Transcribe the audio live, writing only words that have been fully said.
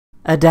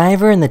A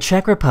diver in the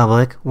Czech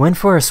Republic went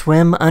for a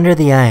swim under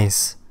the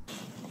ice.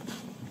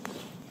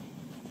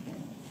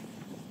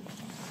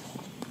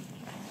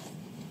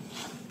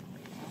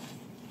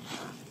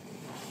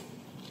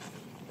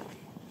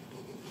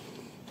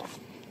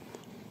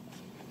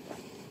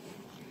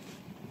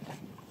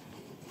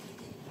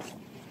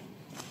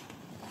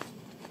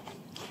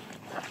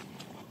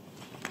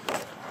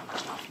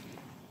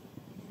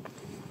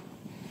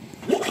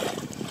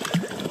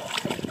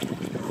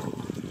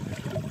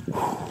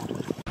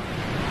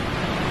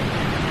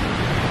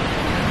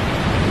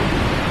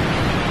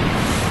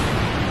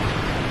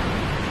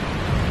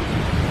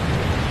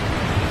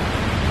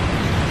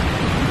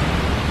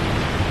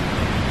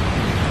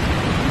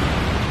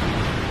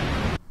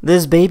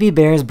 This baby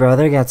bear's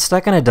brother got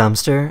stuck in a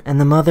dumpster and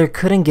the mother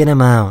couldn't get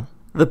him out.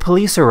 The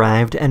police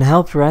arrived and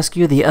helped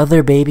rescue the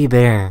other baby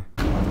bear.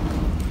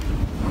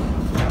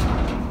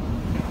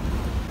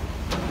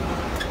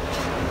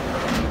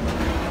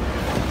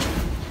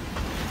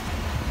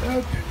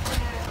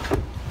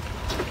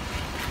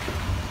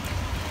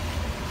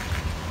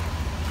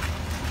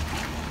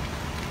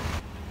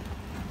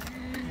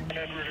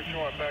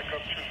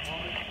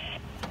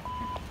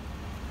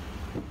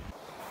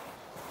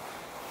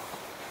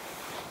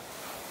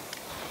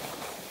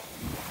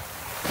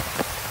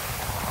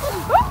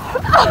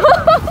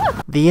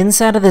 The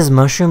inside of this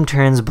mushroom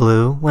turns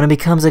blue when it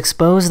becomes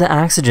exposed to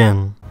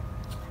oxygen.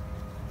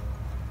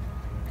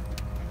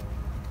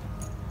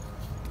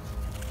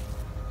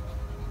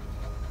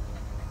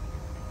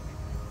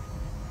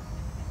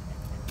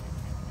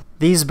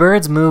 These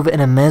birds move in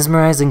a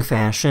mesmerizing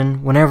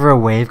fashion whenever a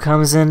wave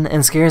comes in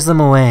and scares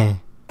them away.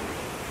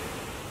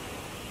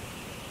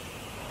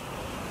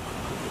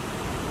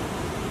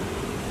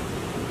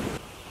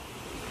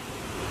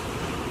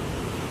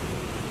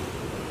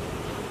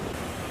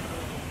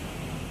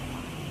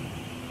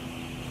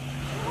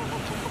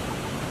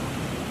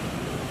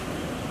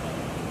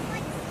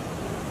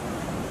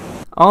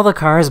 All the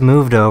cars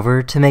moved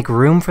over to make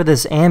room for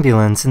this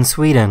ambulance in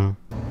Sweden.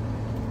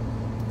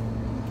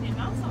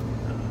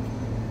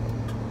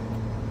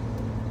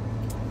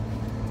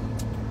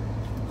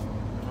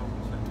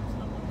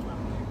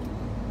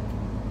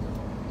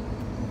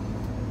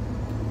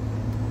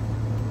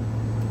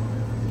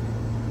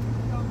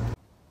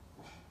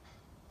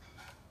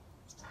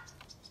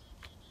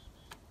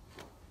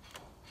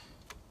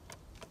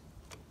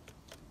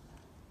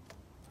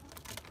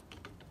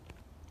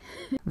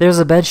 There's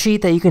a bed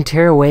sheet that you can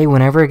tear away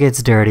whenever it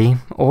gets dirty,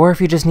 or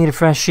if you just need a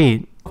fresh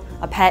sheet.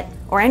 A pet,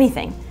 or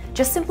anything.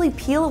 Just simply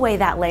peel away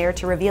that layer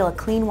to reveal a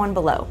clean one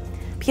below.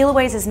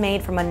 Peel-Aways is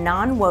made from a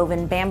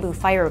non-woven bamboo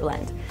fiber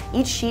blend.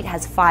 Each sheet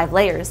has 5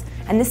 layers,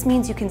 and this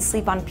means you can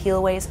sleep on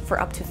Peel-Aways for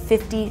up to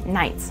 50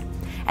 nights.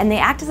 And they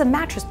act as a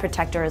mattress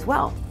protector as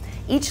well.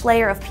 Each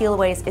layer of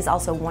Peel-Aways is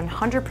also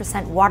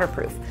 100%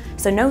 waterproof,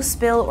 so no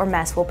spill or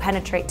mess will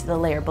penetrate to the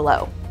layer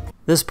below.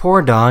 This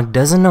poor dog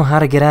doesn't know how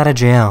to get out of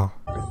jail.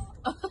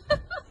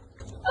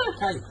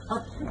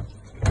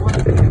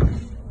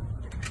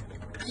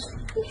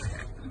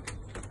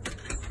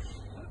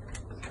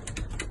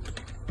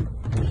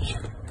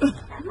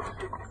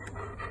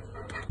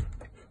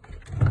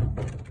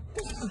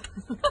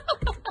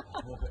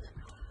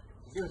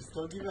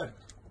 Don't give up.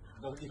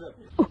 Don't give up.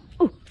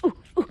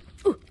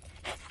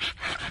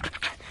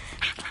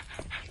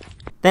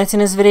 That's in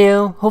this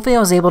video. Hopefully I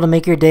was able to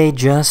make your day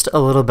just a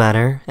little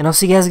better, and I'll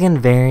see you guys again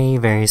very,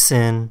 very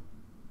soon.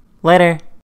 Later.